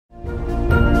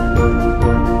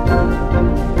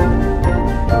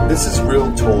This is Real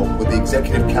Talk with the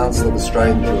Executive Council of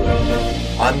Australian Jury.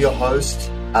 I'm your host,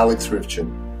 Alex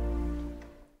Rifchin.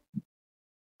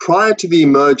 Prior to the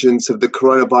emergence of the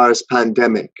coronavirus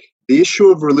pandemic, the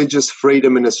issue of religious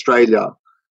freedom in Australia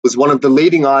was one of the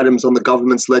leading items on the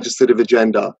government's legislative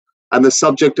agenda and the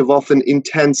subject of often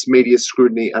intense media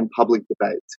scrutiny and public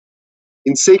debate.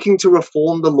 In seeking to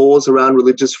reform the laws around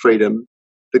religious freedom,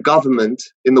 the government,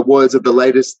 in the words of the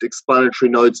latest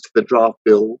explanatory notes to the draft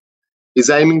bill, is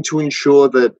aiming to ensure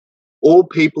that all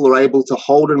people are able to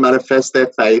hold and manifest their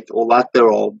faith or lack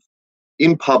thereof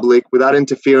in public without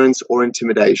interference or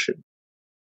intimidation.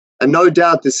 And no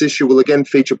doubt this issue will again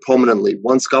feature prominently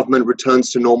once government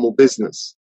returns to normal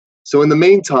business. So in the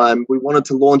meantime, we wanted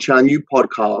to launch our new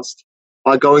podcast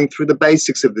by going through the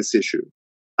basics of this issue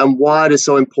and why it is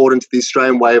so important to the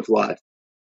Australian way of life.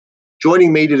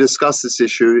 Joining me to discuss this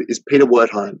issue is Peter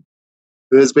Wertheim,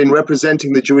 who has been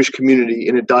representing the Jewish community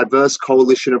in a diverse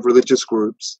coalition of religious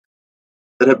groups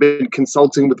that have been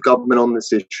consulting with government on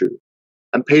this issue.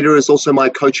 And Peter is also my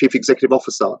co-chief executive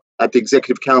officer at the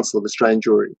Executive Council of Australian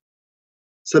Jury.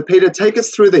 So Peter, take us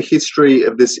through the history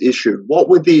of this issue. What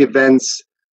were the events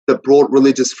that brought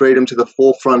religious freedom to the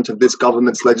forefront of this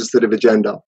government's legislative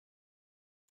agenda?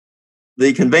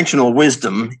 The conventional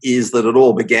wisdom is that it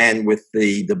all began with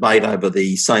the debate over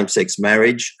the same-sex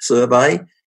marriage survey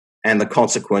and the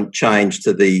consequent change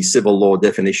to the civil law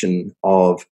definition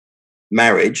of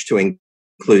marriage to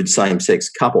include same-sex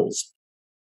couples.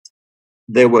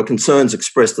 There were concerns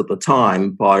expressed at the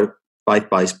time by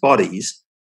faith-based bodies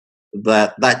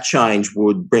that that change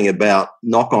would bring about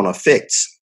knock-on effects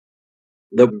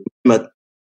that would limit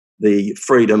the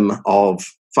freedom of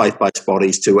faith-based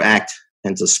bodies to act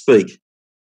and to speak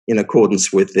in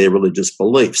accordance with their religious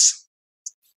beliefs.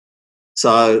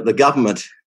 So the government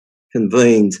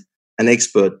convened an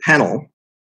expert panel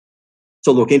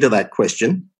to look into that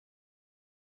question,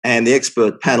 and the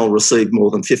expert panel received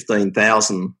more than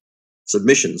 15,000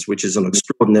 submissions, which is an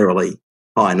extraordinarily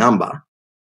high number,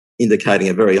 indicating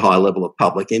a very high level of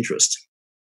public interest.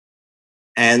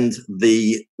 And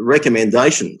the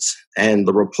recommendations and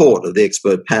the report of the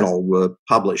expert panel were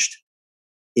published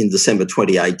in December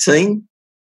 2018,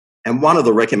 and one of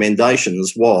the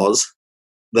recommendations was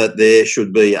that there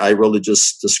should be a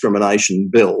religious discrimination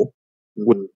bill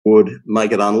which would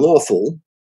make it unlawful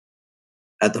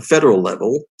at the federal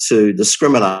level to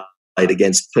discriminate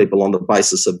against people on the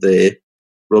basis of their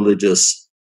religious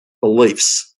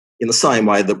beliefs, in the same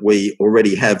way that we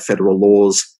already have federal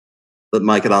laws that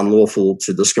make it unlawful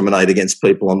to discriminate against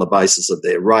people on the basis of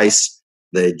their race,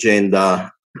 their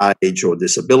gender, age or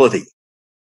disability.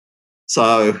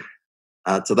 So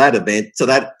to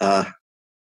that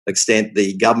extent,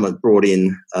 the government brought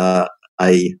in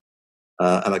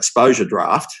an exposure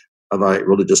draft of a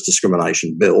religious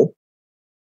discrimination bill,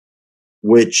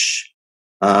 which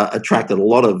attracted a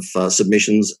lot of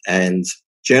submissions and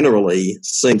generally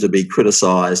seemed to be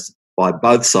criticised by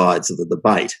both sides of the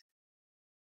debate.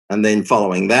 And then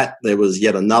following that, there was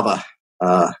yet another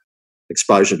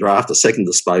exposure draft, a second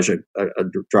exposure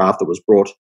draft that was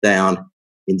brought down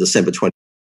in December 2020,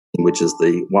 which is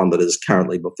the one that is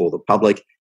currently before the public.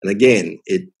 And again,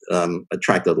 it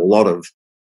attracted a lot of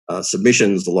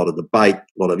submissions, a lot of debate,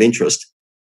 a lot of interest,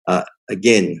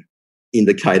 again,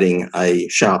 indicating a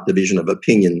sharp division of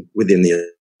opinion within the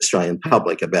Australian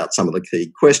public about some of the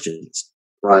key questions.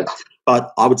 Right.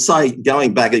 But I would say,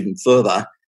 going back even further,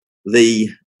 the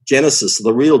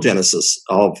real genesis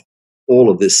of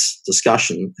all of this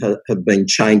discussion have been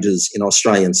changes in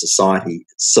Australian society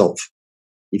itself.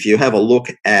 If you have a look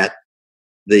at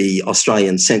the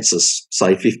Australian census,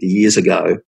 say 50 years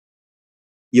ago,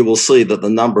 you will see that the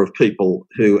number of people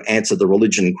who answered the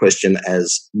religion question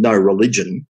as no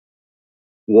religion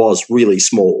was really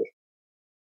small.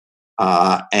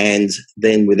 And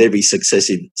then with every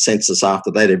successive census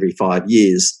after that, every 5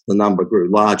 years, the number grew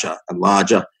larger and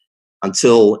larger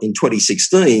until in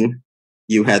 2016,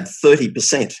 you had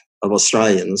 30% of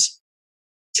Australians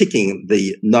ticking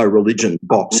the no religion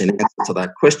box in answer to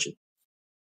that question.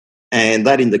 And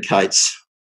that indicates,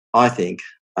 I think,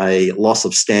 a loss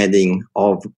of standing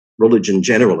of religion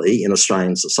generally in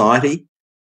Australian society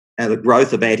and a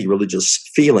growth of anti-religious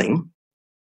feeling,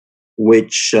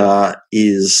 which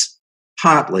is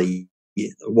partly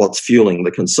what's fueling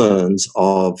the concerns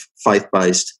of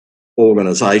faith-based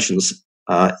organisations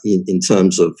in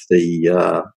terms of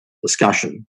the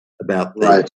discussion about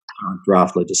the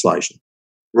draft legislation.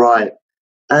 Right.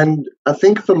 And I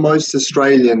think for most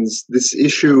Australians, this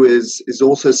issue is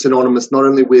also synonymous not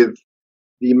only with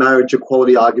the marriage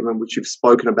equality argument, which you've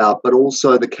spoken about, but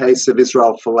also the case of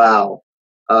Israel Folau,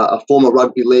 a former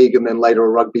rugby league and then later a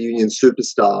rugby union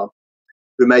superstar,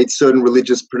 who made certain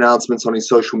religious pronouncements on his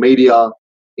social media,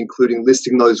 including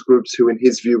listing those groups who, in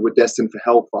his view, were destined for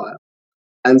hellfire.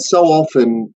 And so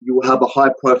often you will have a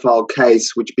high-profile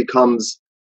case which becomes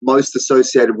most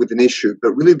associated with an issue,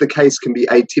 but really the case can be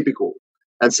atypical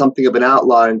and something of an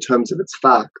outlier in terms of its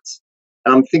facts.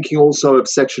 And I'm thinking also of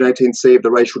Section 18C of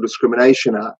the Racial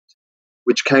Discrimination Act,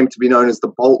 which came to be known as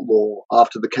the Bolt Law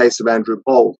after the case of Andrew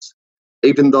Bolt,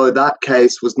 even though that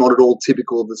case was not at all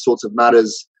typical of the sorts of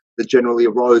matters that generally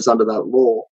arose under that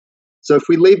law. So if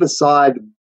we leave aside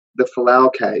the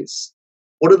Folau case,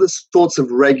 what are the sorts of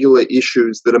regular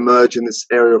issues that emerge in this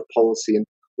area of policy, and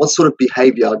what sort of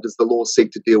behaviour does the law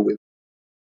seek to deal with?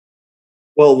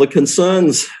 Well, the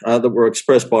concerns that were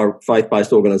expressed by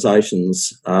faith-based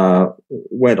organisations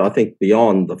went, I think,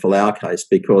 beyond the Folau case,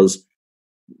 because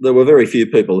there were very few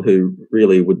people who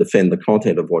really would defend the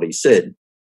content of what he said.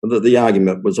 The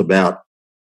argument was about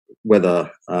whether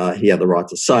he had the right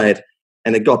to say it,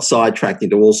 and it got sidetracked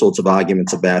into all sorts of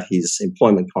arguments about his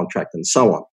employment contract and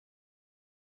so on.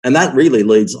 And that really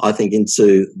leads, I think,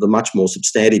 into the much more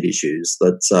substantive issues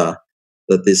that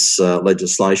this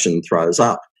legislation throws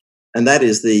up. And that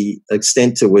is the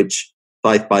extent to which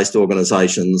faith-based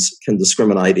organisations can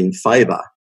discriminate in favour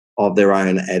of their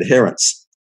own adherents.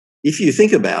 If you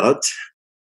think about it,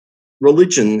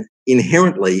 religion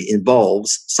inherently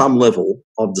involves some level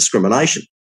of discrimination.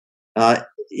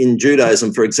 In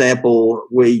Judaism, for example,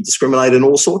 we discriminate in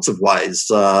all sorts of ways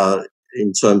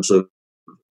in terms of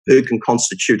who can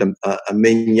constitute a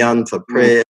minyan for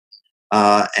prayer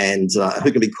and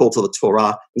who can be called to the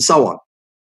Torah and so on.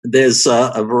 There's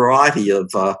a variety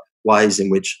of ways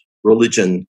in which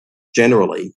religion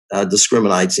generally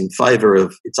discriminates in favour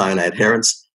of its own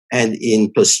adherents and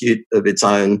in pursuit of its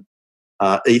own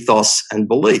ethos and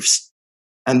beliefs.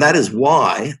 And that is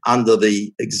why, under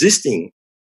the existing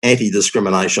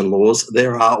anti-discrimination laws,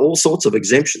 there are all sorts of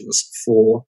exemptions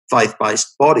for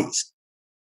faith-based bodies.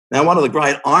 Now, one of the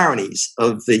great ironies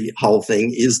of the whole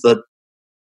thing is that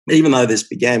even though this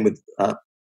began with,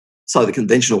 so the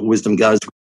conventional wisdom goes,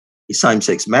 the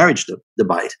same-sex marriage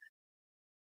debate,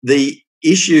 the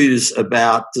issues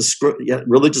about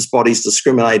religious bodies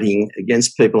discriminating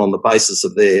against people on the basis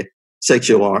of their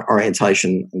sexual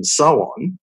orientation and so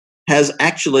on has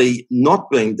actually not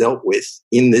been dealt with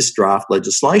in this draft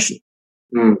legislation.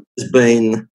 It's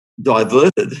been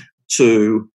diverted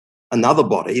to another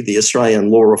body, the Australian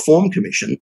Law Reform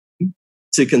Commission,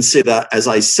 to consider as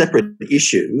a separate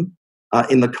issue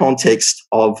in the context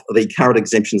of the current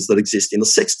exemptions that exist in the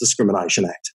Sex Discrimination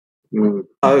Act.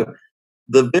 So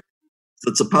the variables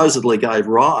that supposedly gave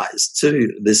rise to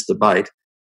this debate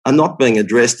are not being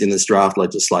addressed in this draft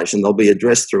legislation. They'll be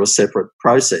addressed through a separate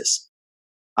process.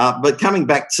 But coming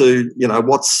back to,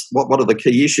 what are the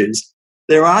key issues?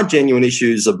 There are genuine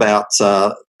issues about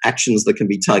actions that can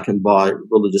be taken by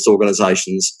religious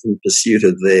organisations in pursuit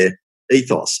of their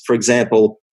ethos. For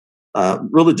example,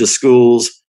 religious schools,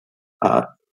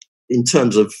 in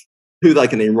terms of who they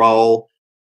can enrol,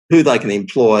 who they can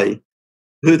employ,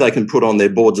 who they can put on their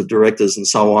boards of directors and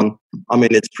so on. I mean,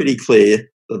 it's pretty clear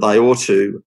that they ought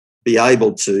to be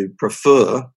able to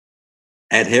prefer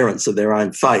adherents of their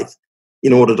own faith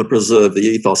in order to preserve the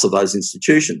ethos of those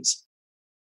institutions.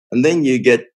 And then you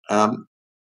get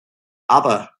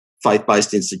other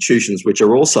faith-based institutions which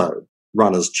are also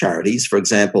run as charities, for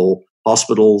example,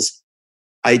 hospitals,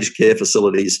 aged care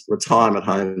facilities, retirement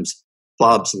homes,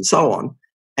 clubs and so on.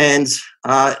 And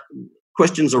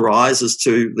questions arise as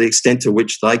to the extent to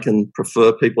which they can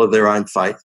prefer people of their own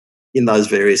faith in those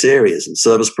various areas, in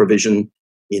service provision,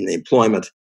 in employment,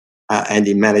 and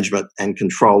in management and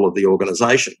control of the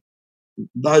organisation.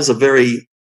 Those are very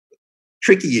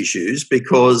tricky issues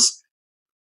because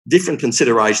different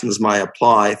considerations may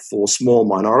apply for small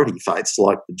minority faiths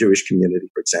like the Jewish community,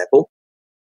 for example,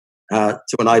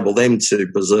 to enable them to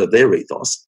preserve their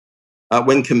ethos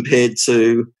when compared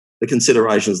to the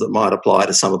considerations that might apply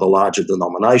to some of the larger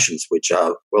denominations, which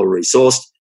are well-resourced,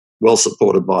 well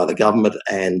supported by the government,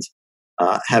 and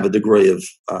have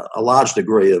a large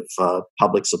degree of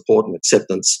public support and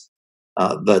acceptance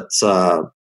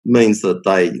that means that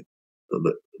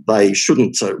they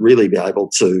shouldn't really be able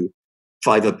to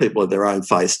favour people of their own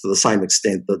faith to the same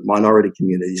extent that minority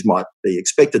communities might be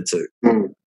expected to.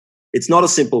 It's not a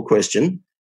simple question,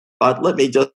 but let me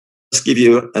just give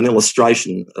you an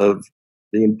illustration of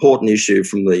the important issue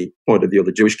from the point of view of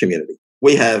the Jewish community.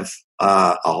 We have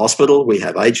a hospital, we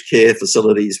have aged care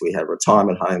facilities, we have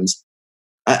retirement homes,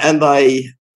 and they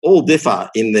all differ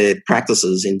in their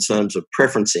practices in terms of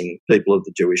preferencing people of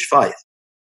the Jewish faith.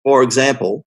 For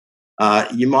example,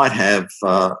 you might have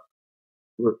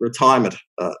retirement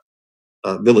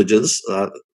villages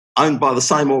owned by the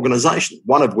same organisation,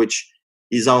 one of which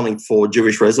is only for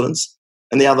Jewish residents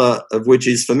and the other of which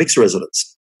is for mixed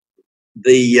residents.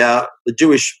 The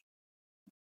Jewish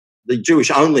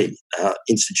only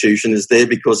institution is there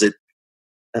because it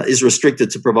is restricted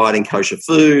to providing kosher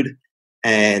food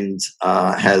and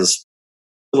has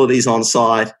facilities on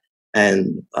site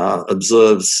and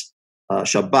observes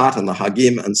Shabbat and the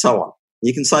Hagim and so on.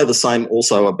 You can say the same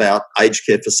also about aged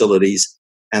care facilities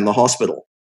and the hospital.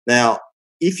 Now,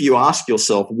 if you ask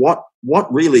yourself what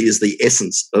really is the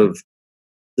essence of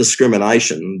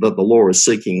discrimination that the law is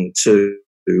seeking to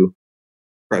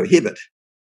prohibit,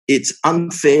 it's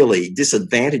unfairly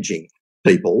disadvantaging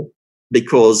people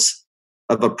because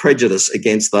of a prejudice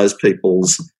against those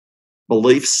people's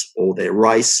beliefs or their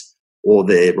race or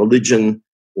their religion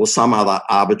or some other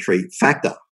arbitrary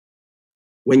factor.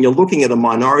 When you're looking at a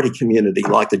minority community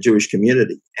like the Jewish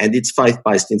community and its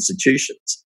faith-based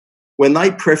institutions, when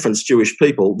they preference Jewish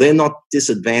people, they're not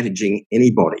disadvantaging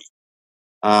anybody.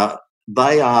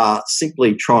 They are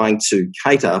simply trying to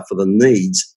cater for the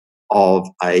needs of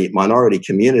a minority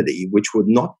community which would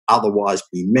not otherwise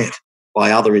be met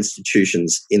by other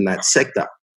institutions in that sector.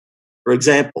 For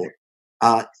example,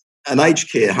 an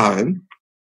aged care home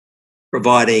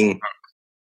providing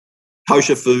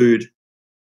kosher food,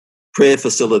 prayer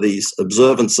facilities,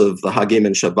 observance of the Hagim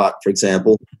and Shabbat, for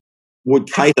example,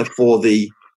 would cater for the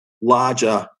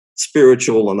larger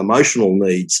spiritual and emotional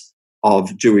needs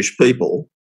of Jewish people.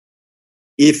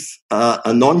 If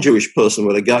a non-Jewish person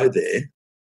were to go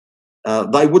there,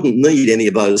 they wouldn't need any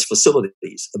of those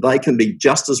facilities. They can be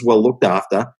just as well looked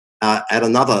after at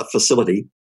another facility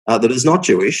that is not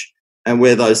Jewish and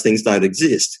where those things don't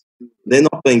exist. They're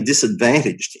not being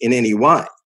disadvantaged in any way.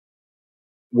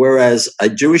 Whereas a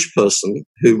Jewish person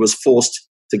who was forced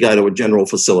to go to a general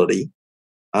facility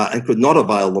and could not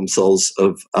avail themselves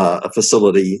of a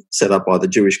facility set up by the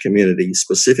Jewish community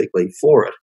specifically for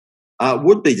it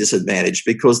would be disadvantaged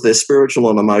because their spiritual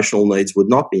and emotional needs would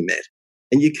not be met.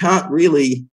 And you can't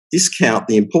really discount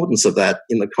the importance of that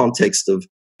in the context of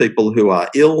people who are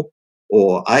ill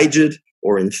or aged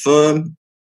or infirm.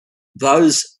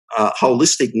 Those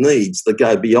holistic needs that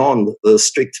go beyond the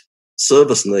strict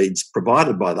service needs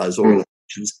provided by those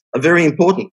organisations are very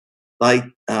important. They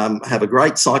have a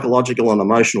great psychological and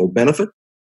emotional benefit,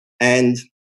 and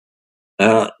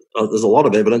there's a lot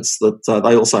of evidence that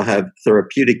they also have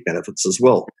therapeutic benefits as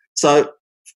well. So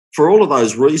for all of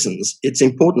those reasons, it's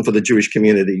important for the Jewish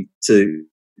community to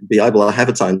be able to have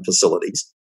its own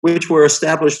facilities, which were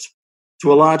established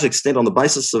to a large extent on the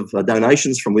basis of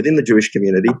donations from within the Jewish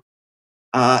community,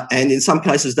 and in some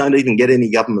cases don't even get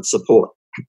any government support.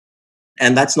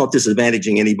 And that's not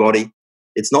disadvantaging anybody.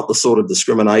 It's not the sort of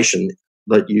discrimination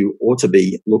that you ought to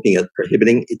be looking at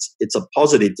prohibiting. It's a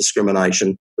positive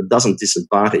discrimination that doesn't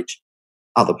disadvantage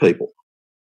other people.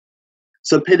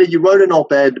 So, Peter, you wrote an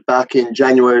op-ed back in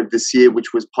January of this year,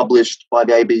 which was published by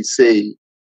the ABC.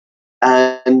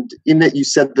 And in it, you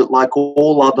said that like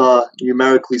all other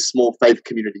numerically small faith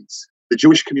communities, the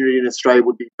Jewish community in Australia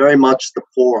would be very much the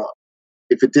poorer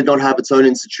if it did not have its own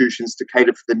institutions to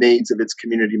cater for the needs of its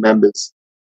community members.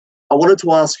 I wanted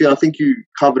to ask you, I think you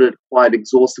covered it quite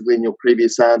exhaustively in your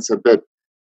previous answer, but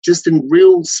just in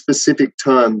real specific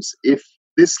terms, if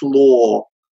this law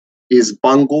is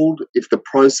bungled, if the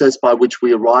process by which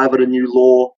we arrive at a new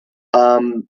law,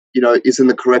 is in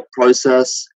the correct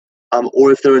process,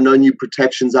 or if there are no new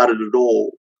protections added at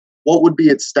all, what would be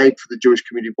at stake for the Jewish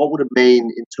community? What would it mean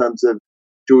in terms of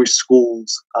Jewish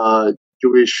schools,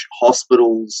 Jewish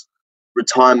hospitals,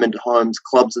 retirement homes,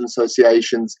 clubs and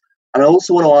associations? And I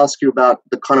also want to ask you about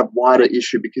the kind of wider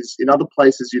issue, because in other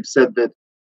places you've said that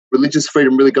religious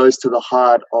freedom really goes to the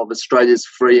heart of Australia's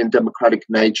free and democratic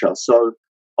nature. So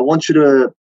I want you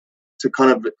to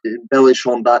kind of embellish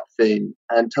on that theme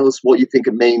and tell us what you think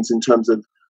it means in terms of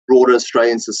broader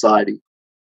Australian society.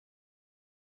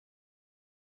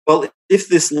 Well, if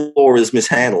this law is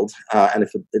mishandled and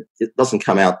if it doesn't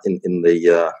come out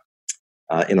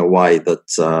in a way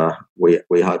that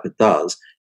we hope it does,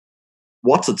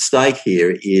 what's at stake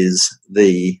here is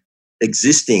the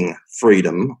existing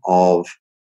freedom of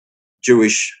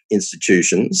Jewish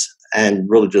institutions and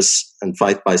religious and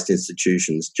faith-based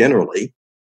institutions generally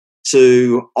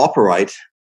to operate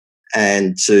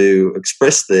and to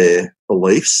express their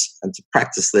beliefs and to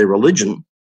practice their religion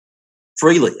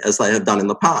freely as they have done in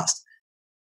the past.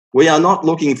 We are not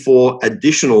looking for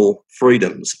additional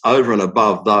freedoms over and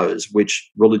above those which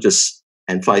religious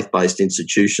and faith-based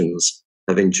institutions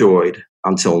have enjoyed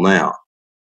until now.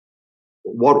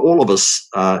 What all of us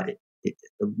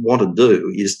want to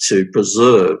do is to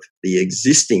preserve the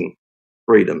existing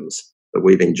freedoms that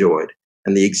we've enjoyed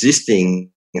and the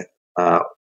existing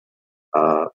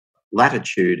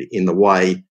latitude in the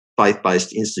way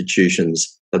faith-based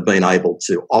institutions have been able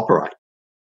to operate.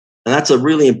 And that's a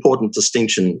really important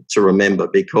distinction to remember,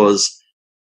 because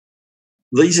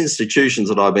these institutions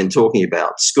that I've been talking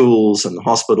about, schools and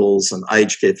hospitals and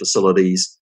aged care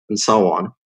facilities and so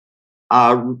on,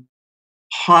 are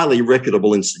highly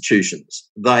reputable institutions.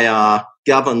 They are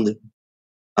governed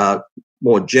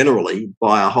more generally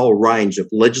by a whole range of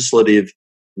legislative,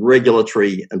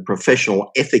 regulatory and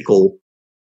professional ethical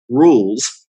rules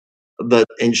that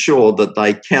ensure that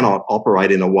they cannot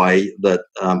operate in a way that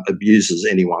abuses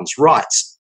anyone's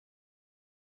rights.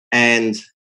 And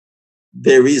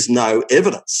there is no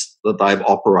evidence that they've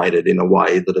operated in a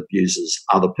way that abuses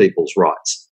other people's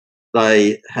rights.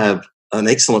 They have an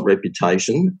excellent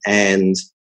reputation, and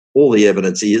all the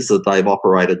evidence is that they've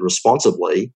operated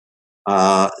responsibly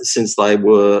since they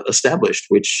were established,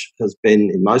 which has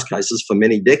been, in most cases, for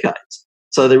many decades.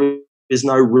 So there is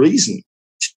no reason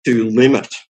to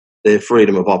limit their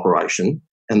freedom of operation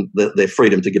and their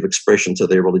freedom to give expression to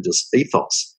their religious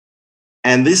ethos.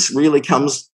 And this really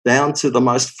comes down to the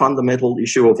most fundamental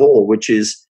issue of all, which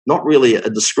is not really a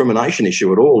discrimination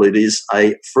issue at all. It is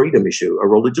a freedom issue, a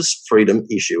religious freedom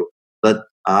issue that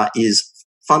is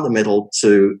fundamental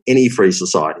to any free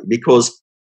society, because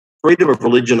freedom of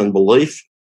religion and belief,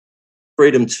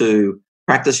 freedom to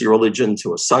practice your religion,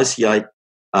 to associate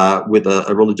with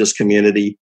a religious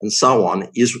community and so on,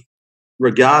 is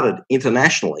regarded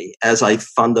internationally as a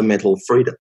fundamental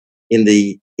freedom. In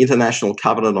the International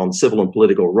Covenant on Civil and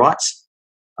Political Rights,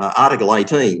 Article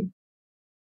 18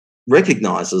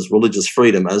 recognises religious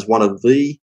freedom as one of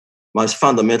the most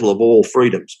fundamental of all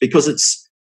freedoms, because it's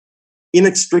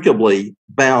inextricably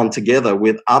bound together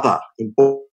with other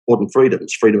important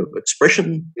freedoms, freedom of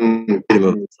expression, freedom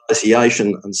of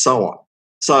association, and so on.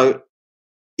 So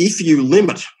if you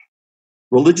limit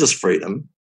religious freedom,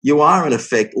 you are in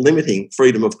effect limiting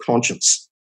freedom of conscience,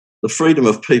 the freedom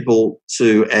of people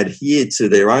to adhere to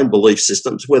their own belief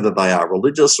systems, whether they are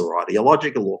religious or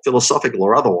ideological or philosophical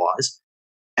or otherwise,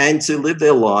 and to live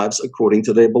their lives according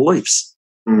to their beliefs.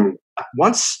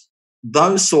 Once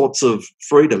those sorts of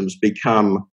freedoms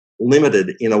become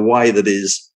limited in a way that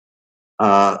is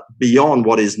beyond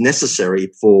what is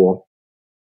necessary for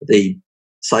the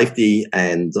safety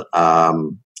and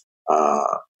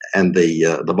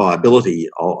the viability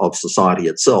of society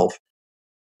itself,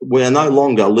 we're no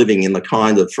longer living in the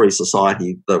kind of free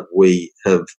society that we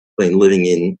have been living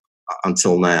in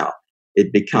until now.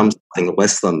 It becomes something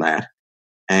less than that,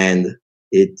 and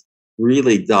it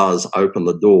really does open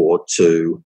the door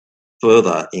to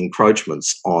further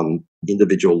encroachments on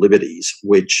individual liberties,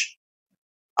 which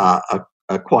are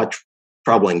quite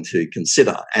troubling to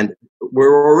consider. And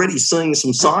we're already seeing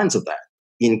some signs of that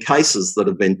in cases that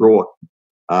have been brought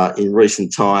in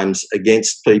recent times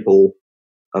against people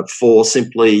for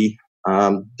simply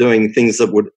doing things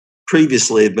that would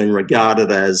previously have been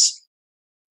regarded as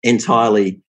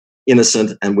entirely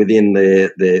innocent and within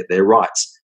their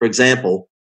rights. For example,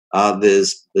 there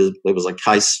was a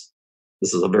case,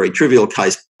 this is a very trivial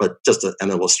case, but just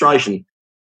an illustration.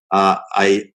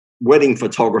 A wedding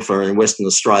photographer in Western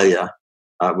Australia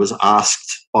was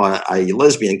asked by a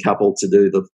lesbian couple to do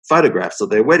the photographs of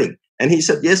their wedding. And he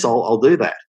said, yes, I'll do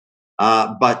that.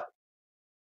 But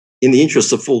in the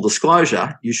interest of full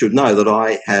disclosure, you should know that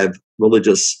I have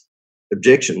religious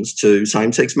objections to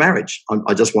same-sex marriage.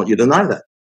 I just want you to know that.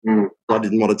 I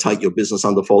didn't want to take your business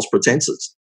under false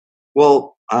pretenses.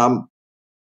 Well,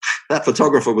 that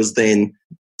photographer was then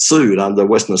sued under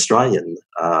Western Australian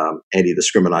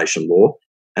anti-discrimination law.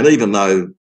 And even though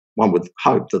one would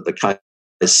hope that the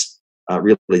case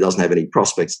really doesn't have any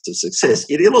prospects of success,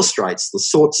 it illustrates the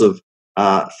sorts of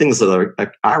things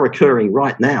that are occurring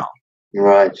right now.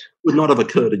 Right. Would not have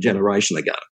occurred a generation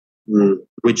ago,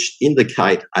 which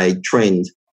indicate a trend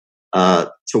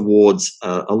towards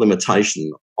a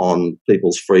limitation on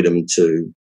people's freedom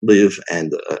to live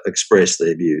and express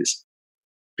their views.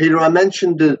 Peter, I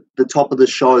mentioned at the top of the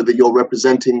show that you're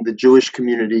representing the Jewish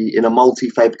community in a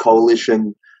multi-faith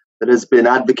coalition that has been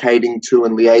advocating to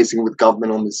and liaising with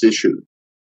government on this issue.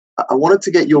 I wanted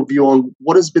to get your view on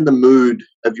what has been the mood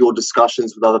of your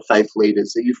discussions with other faith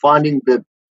leaders. Are you finding that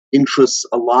interests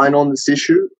align on this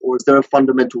issue, or is there a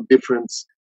fundamental difference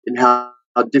in how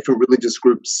different religious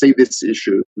groups see this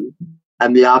issue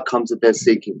and the outcomes that they're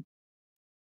seeking?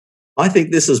 I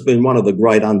think this has been one of the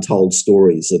great untold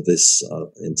stories of this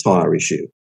entire issue.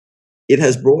 It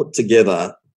has brought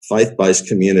together faith-based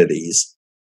communities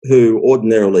who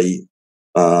ordinarily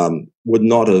would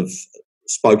not have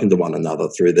spoken to one another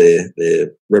through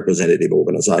their representative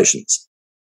organisations.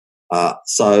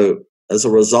 So as a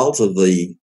result of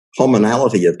the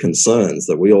commonality of concerns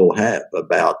that we all have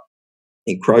about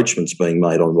encroachments being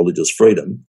made on religious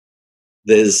freedom,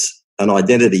 there's an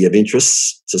identity of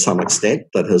interests to some extent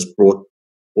that has brought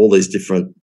all these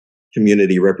different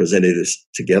community representatives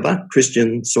together: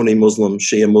 Christian, Sunni Muslim,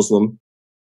 Shia Muslim,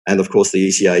 and of course the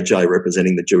ECAJ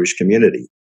representing the Jewish community.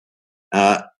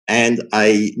 And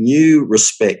a new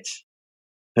respect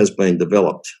has been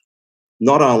developed,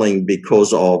 not only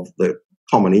because of the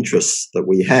common interests that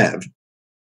we have,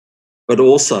 but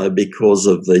also because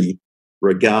of the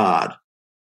regard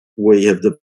we have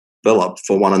developed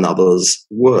for one another's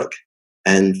work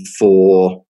and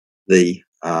for the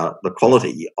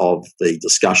quality of the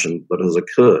discussion that has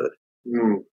occurred.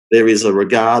 There is a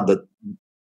regard that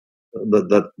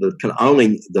can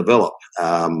only develop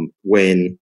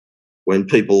when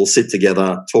people sit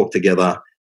together, talk together,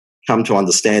 come to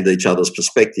understand each other's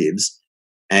perspectives,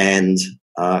 and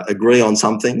agree on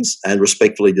some things and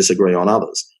respectfully disagree on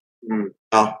others.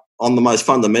 On the most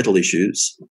fundamental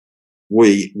issues,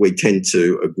 we tend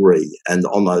to agree, and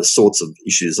on those sorts of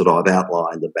issues that I've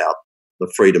outlined about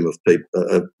the freedom of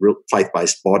people,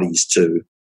 faith-based bodies to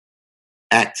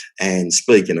act and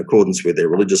speak in accordance with their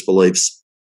religious beliefs,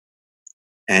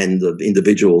 and of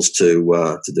individuals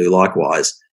to do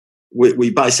likewise,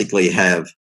 we basically have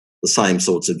the same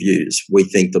sorts of views. We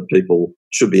think that people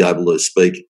should be able to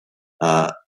speak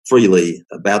freely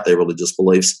about their religious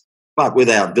beliefs, but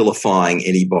without vilifying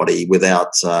anybody,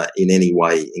 without in any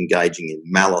way engaging in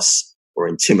malice or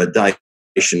intimidation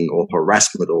or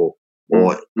harassment or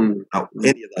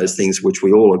any of those things which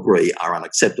we all agree are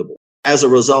unacceptable. As a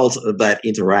result of that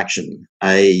interaction,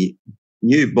 a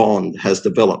new bond has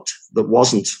developed that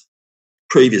wasn't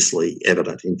previously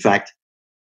evident. In fact,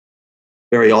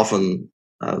 very often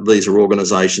these are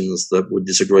organisations that would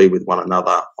disagree with one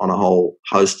another on a whole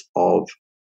host of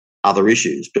other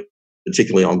issues,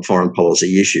 particularly on foreign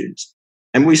policy issues.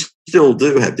 And we still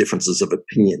do have differences of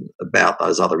opinion about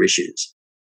those other issues.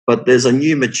 But there's a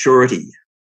new maturity,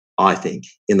 I think,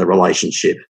 in the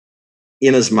relationship,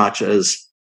 in as much as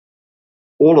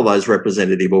all of those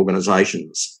representative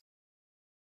organisations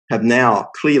have now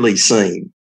clearly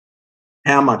seen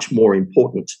how much more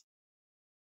important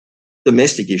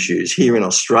domestic issues here in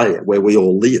Australia, where we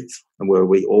all live and where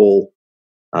we all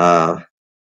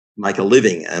make a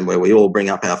living and where we all bring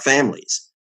up our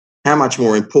families, how much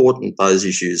more important those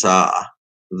issues are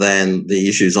than the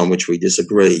issues on which we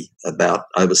disagree about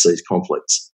overseas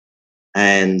conflicts.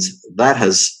 And that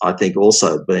has, I think,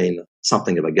 also been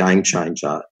something of a game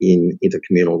changer in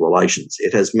intercommunal relations.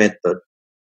 It has meant that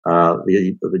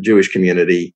the Jewish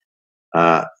community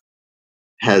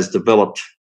has developed,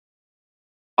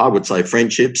 I would say,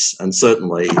 friendships and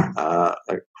certainly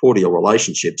cordial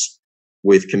relationships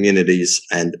with communities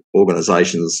and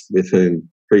organisations with whom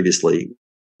previously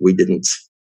we didn't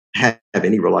have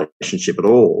any relationship at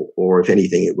all, or if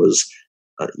anything, it was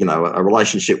a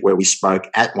relationship where we spoke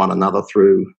at one another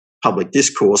through public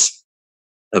discourse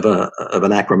of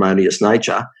an acrimonious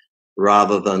nature,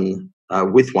 rather than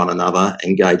with one another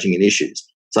engaging in issues.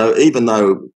 So even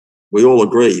though we all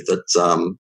agree that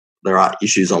there are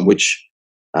issues on which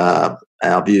our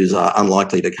views are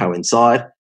unlikely to coincide,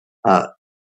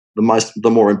 the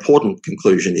more important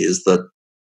conclusion is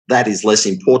that is less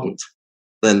important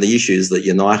than the issues that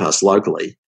unite us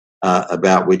locally,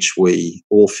 about which we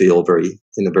all feel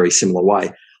in a very similar way.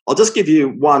 I'll just give you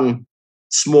one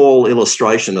small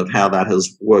illustration of how that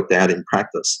has worked out in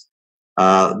practice.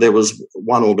 There was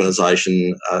one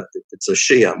organisation, it's a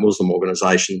Shia Muslim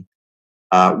organisation,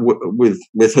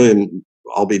 with whom,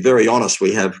 I'll be very honest,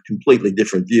 we have completely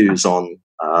different views on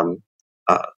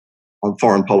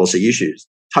foreign policy issues,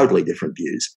 totally different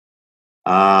views.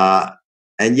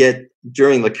 And yet,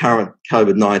 during the current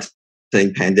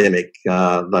COVID-19 pandemic,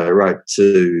 they wrote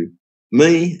to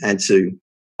me and to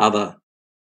other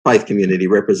faith community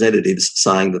representatives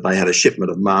saying that they had a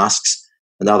shipment of masks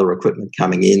and other equipment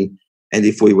coming in, and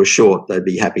if we were short, they'd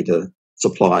be happy to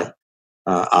supply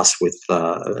us with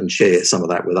and share some of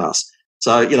that with us.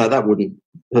 So, that wouldn't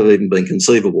have even been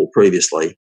conceivable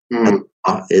previously. And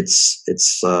it's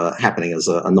happening as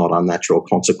a not unnatural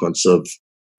consequence of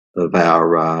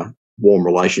our warm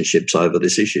relationships over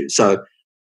this issue. So,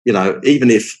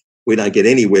 even if we don't get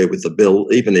anywhere with the bill,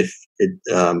 even if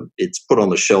it's put on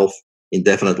the shelf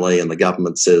indefinitely and the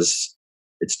government says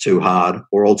it's too hard,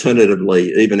 or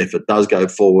alternatively, even if it does go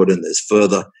forward and there's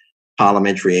further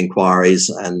parliamentary inquiries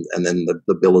and then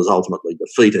the bill is ultimately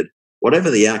defeated, whatever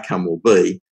the outcome will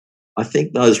be, I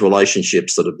think those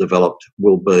relationships that have developed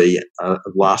will be of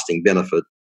lasting benefit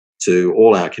to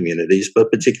all our communities,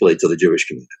 but particularly to the Jewish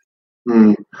community.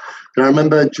 Mm. And I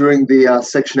remember during the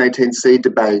Section 18C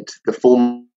debate, the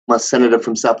former senator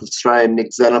from South Australia,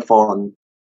 Nick Xenophon,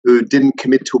 who didn't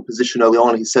commit to a position early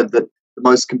on, he said that the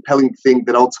most compelling thing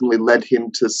that ultimately led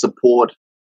him to support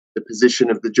the position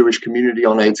of the Jewish community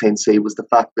on 18C was the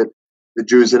fact that the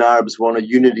Jews and Arabs were on a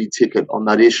unity ticket on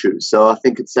that issue. So I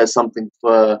think it says something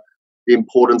for the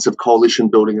importance of coalition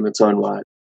building in its own right.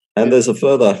 And there's a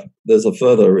further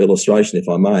illustration, if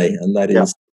I may, and that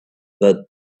is that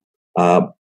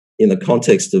in the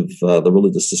context of the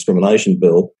Religious Discrimination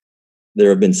Bill, there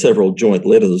have been several joint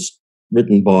letters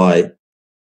written by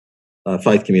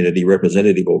faith community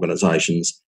representative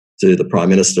organisations to the Prime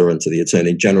Minister and to the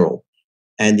Attorney General.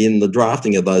 And in the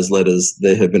drafting of those letters,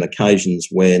 there have been occasions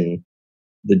when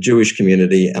the Jewish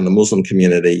community and the Muslim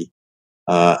community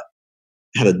had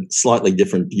a slightly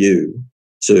different view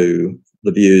to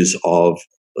the views of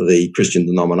the Christian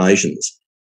denominations.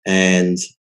 And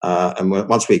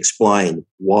once we explained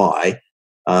why,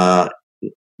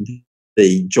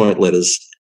 the joint letters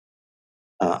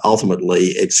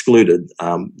ultimately excluded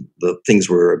the things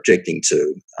we were objecting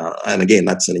to. And again,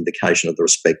 that's an indication of the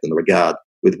respect and the regard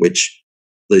with which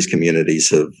these communities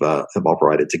have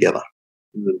operated together.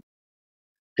 Mm-hmm.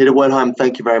 Peter Wertheim,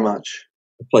 thank you very much.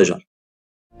 A pleasure.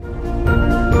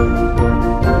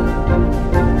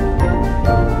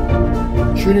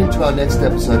 Tune in to our next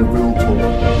episode of Real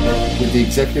Talk with the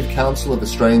Executive Council of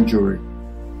Australian Jewry.